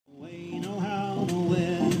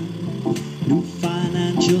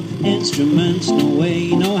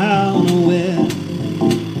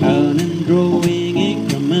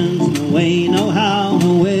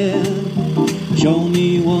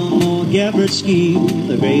scheme,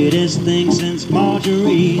 the greatest thing since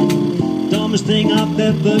margarine, dumbest thing I've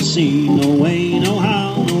ever seen. No way, no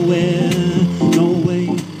how, nowhere, no way.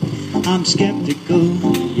 I'm skeptical,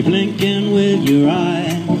 you're blinking with your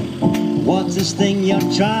eye. What's this thing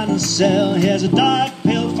you're trying to sell? Here's a diet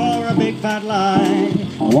pill for a big fat lie.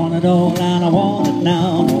 I want it all and I want it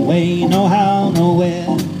now. No way, no how, nowhere.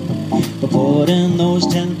 But put in those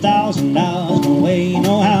 10,000 hours. No way,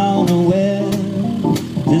 no how, nowhere.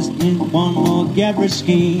 This is one more Gabber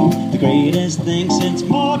scheme, the greatest thing since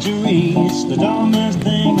margarine. It's the dumbest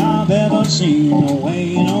thing I've ever seen. No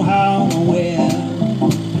way, no how, nowhere.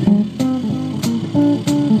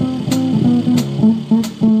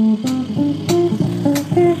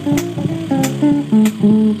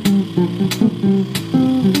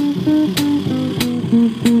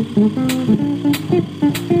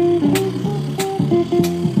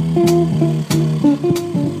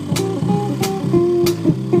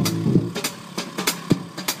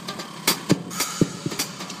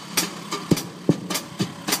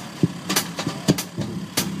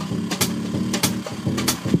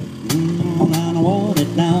 I want it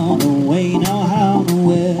now, no way, no how,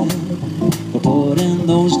 nowhere. But put in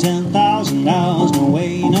those 10,000 hours. No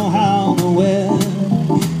way, no how, nowhere.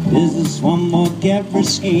 Is this one more Gabber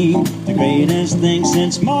scheme, the greatest thing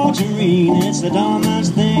since margarine? It's the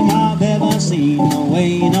dumbest thing I've ever seen. No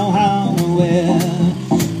way, no how, nowhere.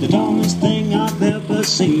 The dumbest thing I've ever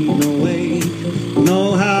seen. No way,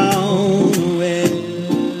 no how.